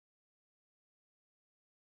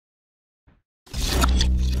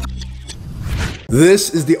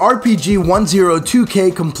This is the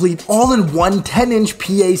RPG-102K complete all-in-one 10-inch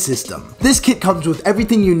PA system. This kit comes with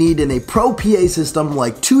everything you need in a pro PA system,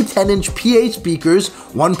 like two 10-inch PA speakers,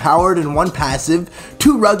 one powered and one passive,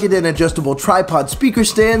 two rugged and adjustable tripod speaker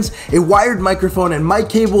stands, a wired microphone and mic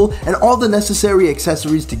cable, and all the necessary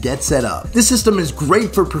accessories to get set up. This system is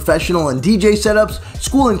great for professional and DJ setups,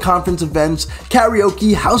 school and conference events,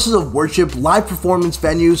 karaoke, houses of worship, live performance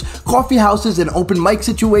venues, coffee houses and open mic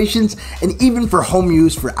situations, and even for home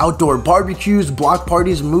use for outdoor barbecues, block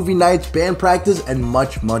parties, movie nights, band practice, and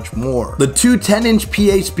much more. The two 10-inch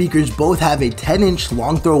PA speakers both have a 10-inch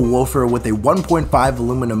long throw woofer with a 1.5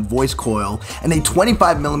 aluminum voice coil and a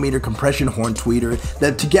 25mm compression horn tweeter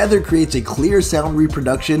that together creates a clear sound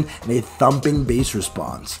reproduction and a thumping bass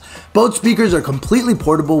response. Both speakers are completely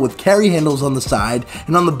portable with carry handles on the side,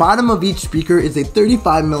 and on the bottom of each speaker is a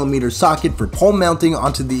 35mm socket for pole mounting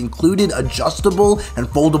onto the included adjustable and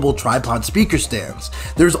foldable tripod speaker stands.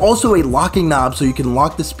 There's also a locking knob so you can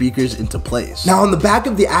lock the speakers into place. Now on the back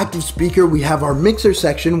of the active speaker we have our mixer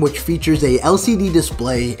section, which features a LCD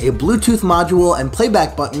display, a Bluetooth module and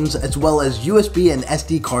playback buttons, as well as USB and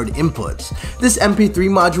SD card inputs. This MP3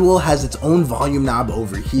 module has its own volume knob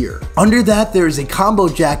over here. Under that there is a combo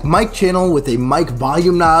jack mic channel with a mic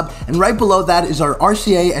volume knob, and right below that is our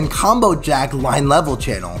RCA and combo jack line level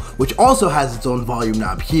channel, which also has its own volume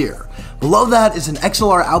knob here. Below that is an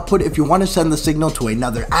XLR output if you want to send the signal to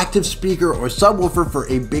another active speaker or subwoofer for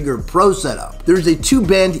a bigger pro setup. There's a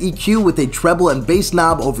 2-band EQ with a treble and bass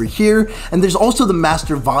knob over here, and there's also the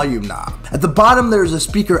master volume knob. At the bottom there's a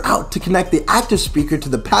speaker out to connect the active speaker to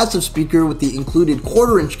the passive speaker with the included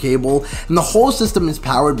 1/4-inch cable, and the whole system is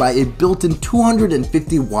powered by a built-in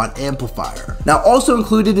 250-watt amplifier. Now also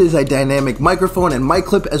included is a dynamic microphone and mic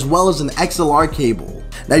clip, as well as an XLR cable.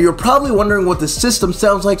 Now you're probably wondering what the system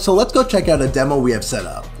sounds like, so let's go check out a demo we have set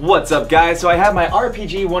up. What's up guys, so I have my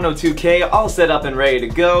RPG-102K all set up and ready to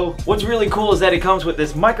go. What's really cool is that it comes with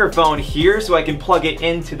this microphone here, so I can plug it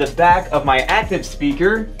into the back of my active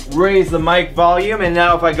speaker, raise the mic volume, and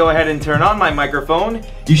now if I go ahead and turn on my microphone,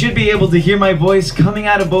 you should be able to hear my voice coming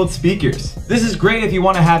out of both speakers. This is great if you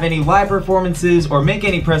want to have any live performances or make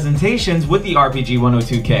any presentations with the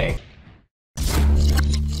RPG-102K.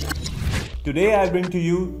 Today I bring to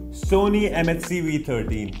you Sony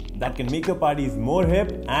MHC-V13 that can make your parties more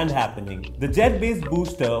hip and happening. The jet-based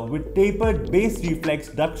booster with tapered bass reflex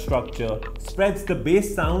duct structure spreads the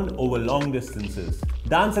bass sound over long distances.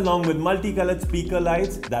 Dance along with multicolored speaker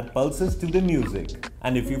lights that pulses to the music.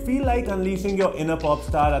 And if you feel like unleashing your inner pop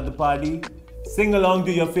star at the party, sing along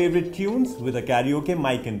to your favorite tunes with a karaoke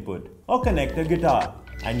mic input, or connect a guitar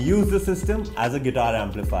and use the system as a guitar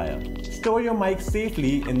amplifier. Store your mic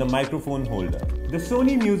safely in the microphone holder. The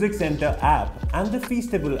Sony Music Center app and the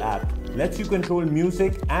Feastable app lets you control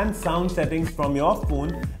music and sound settings from your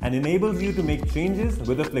phone and enables you to make changes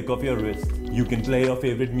with a flick of your wrist. You can play your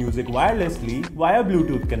favorite music wirelessly via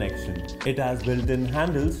Bluetooth connection. It has built-in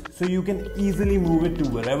handles so you can easily move it to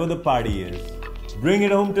wherever the party is. Bring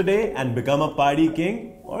it home today and become a party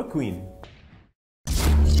king or queen.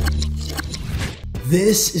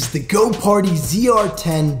 This is the Go Party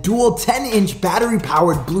ZR10 dual 10-inch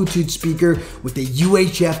battery-powered Bluetooth speaker with a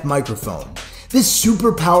UHF microphone. This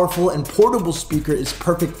super powerful and portable speaker is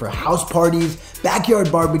perfect for house parties, backyard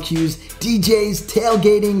barbecues, DJs,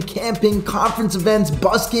 tailgating, camping, conference events,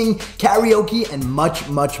 busking, karaoke, and much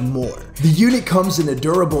more. The unit comes in a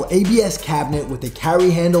durable ABS cabinet with a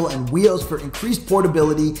carry handle and wheels for increased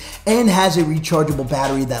portability, and has a rechargeable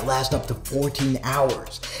battery that lasts up to 14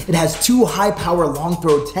 hours. It has two high-power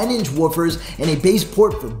long-throw 10-inch woofers and a bass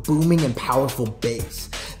port for booming and powerful bass.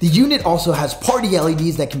 The unit also has party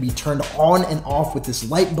LEDs that can be turned on and off with this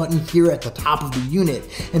light button here at the top of the unit,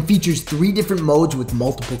 and features 3 different modes with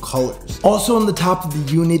multiple colors. Also on the top of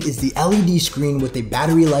the unit is the LED screen with a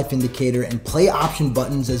battery life indicator and play option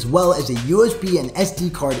buttons, as well as a USB and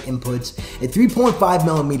SD card inputs, a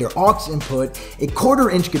 3.5mm aux input, a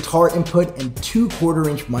 1/4-inch guitar input, and 2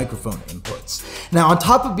 1/4-inch microphone inputs. Now on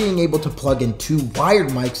top of being able to plug in 2 wired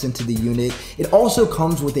mics into the unit, it also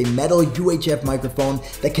comes with a metal UHF microphone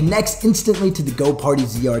that connects instantly to the Go Party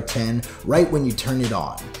ZR10 right when you turn it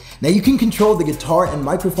on. Now you can control the guitar and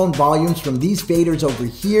microphone volumes from these faders over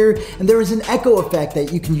here, and there is an echo effect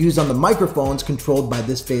that you can use on the microphones controlled by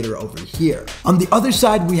this fader over here. On the other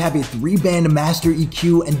side we have a 3-band master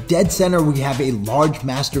EQ, and dead center we have a large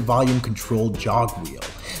master volume controlled jog wheel.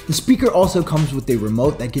 The speaker also comes with a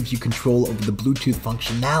remote that gives you control over the Bluetooth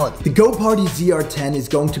functionality. The Go Party ZR10 is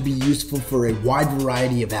going to be useful for a wide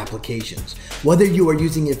variety of applications, whether you are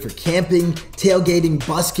using it for camping, tailgating,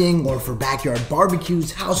 busking, or for backyard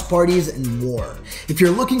barbecues, house parties, and more. If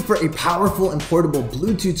you're looking for a powerful and portable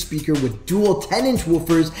Bluetooth speaker with dual 10-inch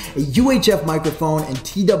woofers, a UHF microphone, and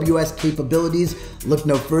TWS capabilities, look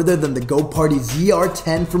no further than the Go Party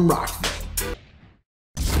ZR10 from Rockville.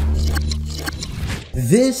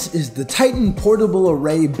 This is the Titan Portable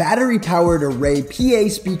Array battery-powered array PA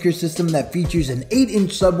speaker system that features an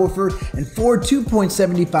 8-inch subwoofer and 4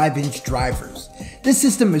 2.75-inch drivers. This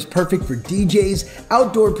system is perfect for DJs,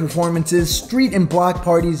 outdoor performances, street and block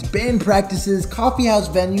parties, band practices, coffeehouse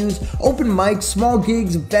venues, open mics, small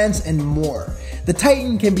gigs, events, and more. The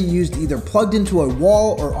Titan can be used either plugged into a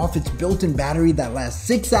wall or off its built-in battery that lasts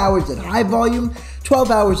 6 hours at high volume,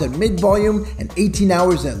 12 hours at mid volume, and 18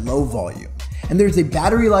 hours at low volume. And there's a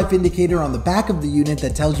battery life indicator on the back of the unit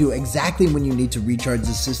that tells you exactly when you need to recharge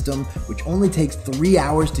the system, which only takes 3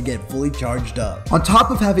 hours to get fully charged up. On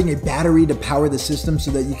top of having a battery to power the system so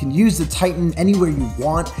that you can use the Titan anywhere you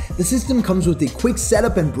want, the system comes with a quick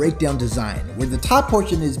setup and breakdown design, where the top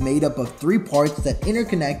portion is made up of 3 parts that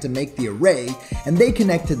interconnect to make the array, and they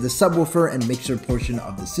connect to the subwoofer and mixer portion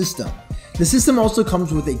of the system. The system also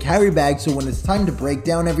comes with a carry bag, so when it's time to break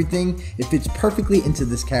down everything, it fits perfectly into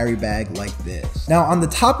this carry bag like this. Now on the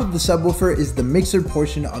top of the subwoofer is the mixer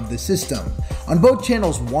portion of the system. On both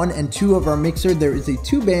channels 1 and 2 of our mixer, there is a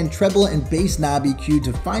 2-band treble and bass knob EQ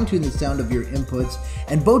to fine-tune the sound of your inputs,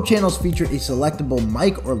 and both channels feature a selectable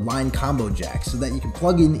mic or line combo jack so that you can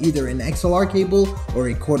plug in either an XLR cable or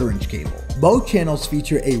a 1/4-inch cable. Both channels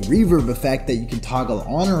feature a reverb effect that you can toggle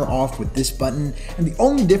on or off with this button, and the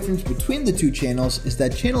only difference between the 2 channels is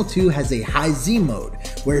that channel 2 has a high Z mode,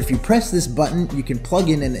 where if you press this button, you can plug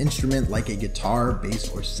in an instrument like a guitar, bass,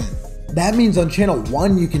 or synth. That means on channel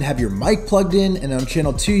 1 you can have your mic plugged in, and on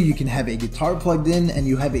channel 2 you can have a guitar plugged in, and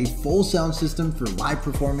you have a full sound system for live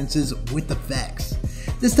performances with effects.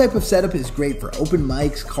 This type of setup is great for open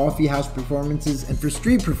mics, coffee house performances, and for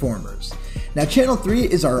street performers. Now channel 3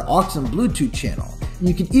 is our aux and Bluetooth channel.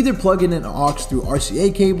 You can either plug in an aux through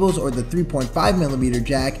RCA cables or the 3.5mm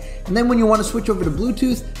jack, and then when you want to switch over to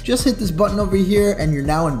Bluetooth, just hit this button over here and you're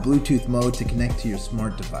now in Bluetooth mode to connect to your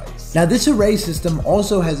smart device. Now this array system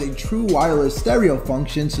also has a true wireless stereo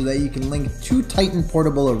function so that you can link 2 Titan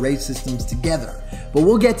portable array systems together, but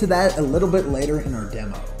we'll get to that a little bit later in our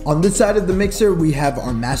demo. On this side of the mixer, we have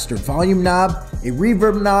our master volume knob, a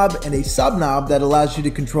reverb knob, and a sub knob that allows you to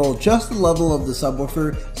control just the level of the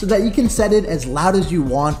subwoofer so that you can set it as loud as you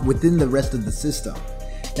want within the rest of the system.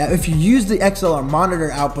 Now if you use the XLR monitor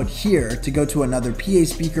output here to go to another PA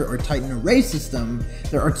speaker or Titan array system,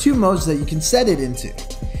 there are 2 modes that you can set it into.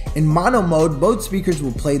 In mono mode, both speakers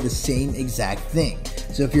will play the same exact thing.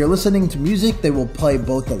 So if you're listening to music, they will play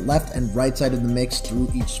both the left and right side of the mix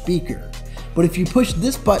through each speaker. But if you push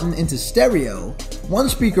this button into stereo, one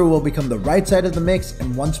speaker will become the right side of the mix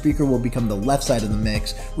and one speaker will become the left side of the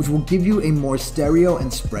mix, which will give you a more stereo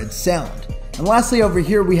and spread sound. And lastly, over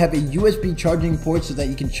here we have a USB charging port so that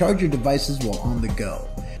you can charge your devices while on the go.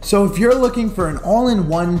 So if you're looking for an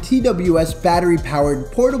all-in-one TWS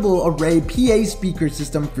battery-powered portable array PA speaker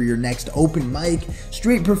system for your next open mic,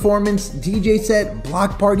 street performance, DJ set,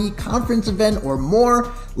 block party, conference event, or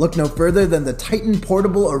more, look no further than the Titan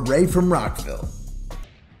Portable Array from Rockville.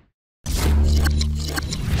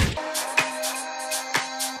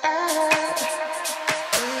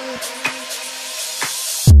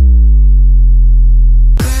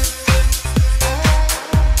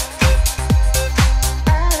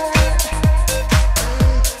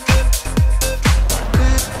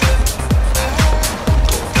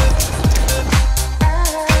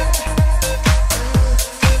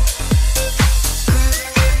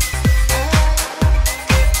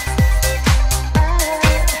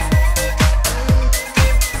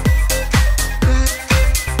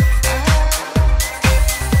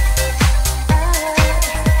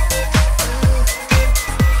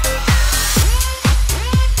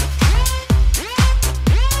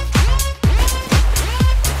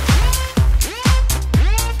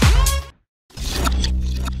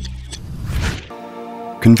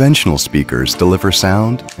 Conventional speakers deliver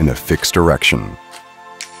sound in a fixed direction.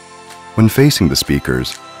 When facing the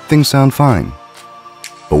speakers, things sound fine.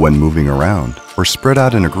 But when moving around or spread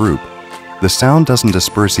out in a group, the sound doesn't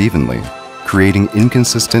disperse evenly, creating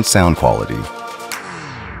inconsistent sound quality.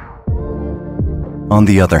 On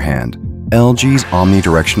the other hand, LG's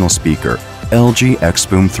omnidirectional speaker, LG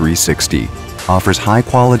XBOOM 360, offers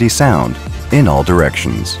high-quality sound in all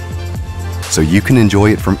directions. So you can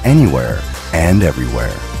enjoy it from anywhere and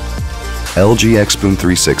everywhere. LG XBOOM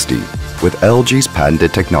 360, with LG's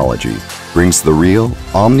patented technology, brings the real,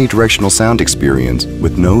 omnidirectional sound experience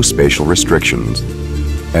with no spatial restrictions,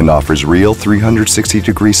 and offers real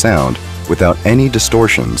 360-degree sound without any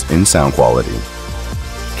distortions in sound quality.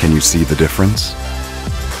 Can you see the difference?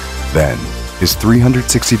 Then, is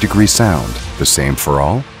 360-degree sound the same for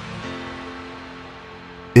all?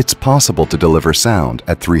 It's possible to deliver sound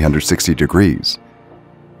at 360 degrees,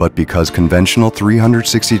 but because conventional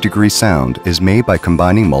 360-degree sound is made by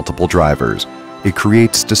combining multiple drivers, it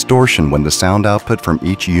creates distortion when the sound output from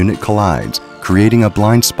each unit collides, creating a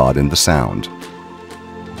blind spot in the sound.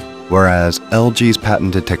 Whereas LG's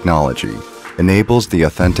patented technology enables the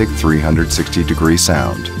authentic 360-degree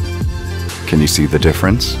sound. Can you see the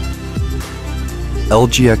difference?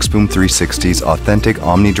 LG XBOOM 360's authentic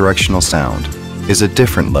omnidirectional sound is a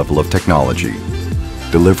different level of technology,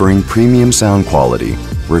 delivering premium sound quality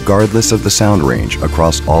regardless of the sound range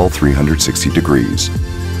across all 360 degrees.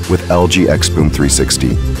 With LG XBOOM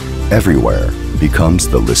 360, everywhere becomes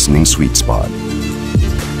the listening sweet spot.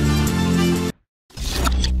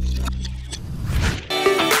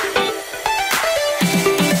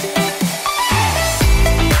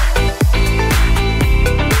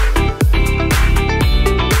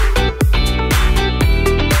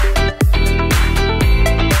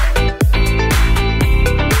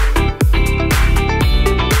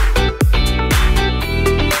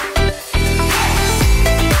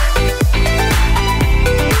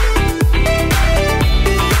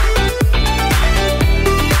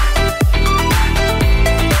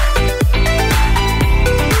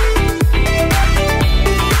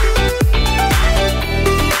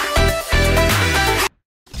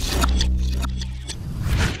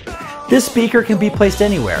 This speaker can be placed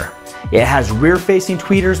anywhere. It has rear-facing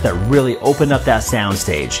tweeters that really open up that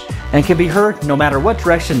soundstage and can be heard no matter what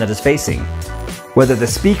direction that is facing. Whether the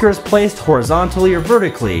speaker is placed horizontally or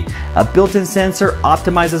vertically, a built-in sensor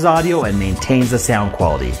optimizes audio and maintains the sound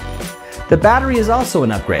quality. The battery is also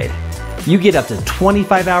an upgrade. You get up to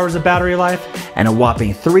 25 hours of battery life and a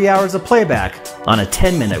whopping 3 hours of playback on a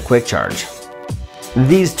 10-minute quick charge.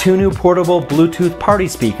 These two new portable Bluetooth party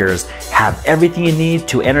speakers have everything you need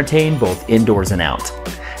to entertain both indoors and out.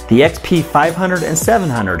 The XP700 and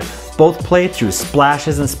 700 both play through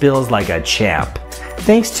splashes and spills like a champ,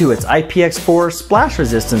 thanks to its IPX4 splash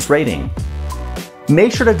resistance rating.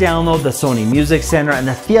 Make sure to download the Sony Music Center and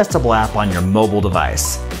the Fiestable app on your mobile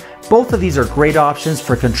device. Both of these are great options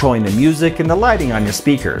for controlling the music and the lighting on your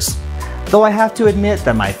speakers, though I have to admit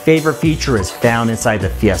that my favorite feature is found inside the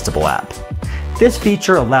Fiestable app. This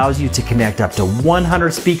feature allows you to connect up to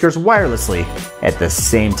 100 speakers wirelessly at the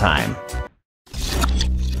same time.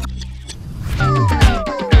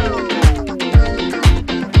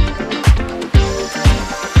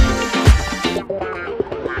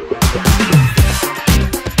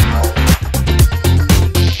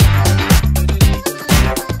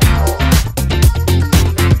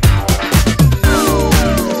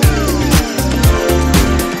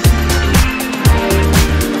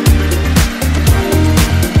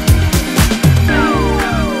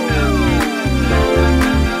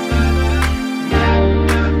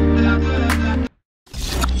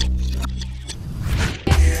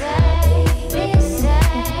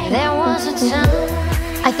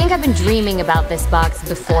 I think I've been dreaming about this box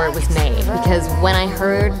before it was made, because when I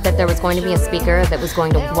heard that there was going to be a speaker that was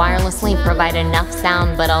going to wirelessly provide enough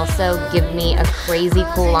sound but also give me a crazy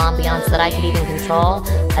cool ambiance that I could even control,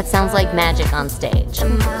 that sounds like magic on stage.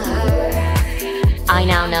 I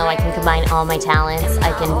now know I can combine all my talents.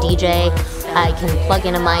 I can DJ, I can plug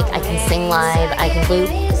in a mic, I can sing live, I can loop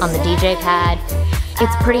on the DJ pad.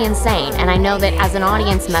 It's pretty insane, and I know that as an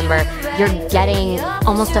audience member, you're getting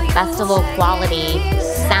almost a festival quality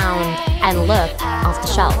sound and look off the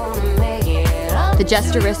shelf. The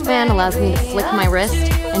Gesture wristband allows me to flick my wrist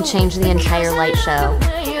and change the entire light show.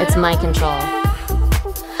 It's my control.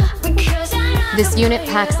 This unit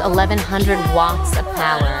packs 1100 watts of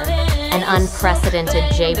power, an unprecedented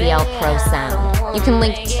JBL Pro sound. You can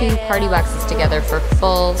link two party boxes together for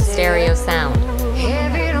full stereo sound.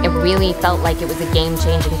 It really felt like it was a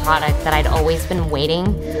game-changing product that I'd always been waiting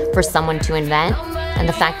for someone to invent, and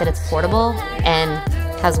the fact that it's portable and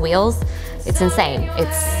has wheels, it's insane.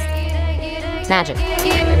 It's magic.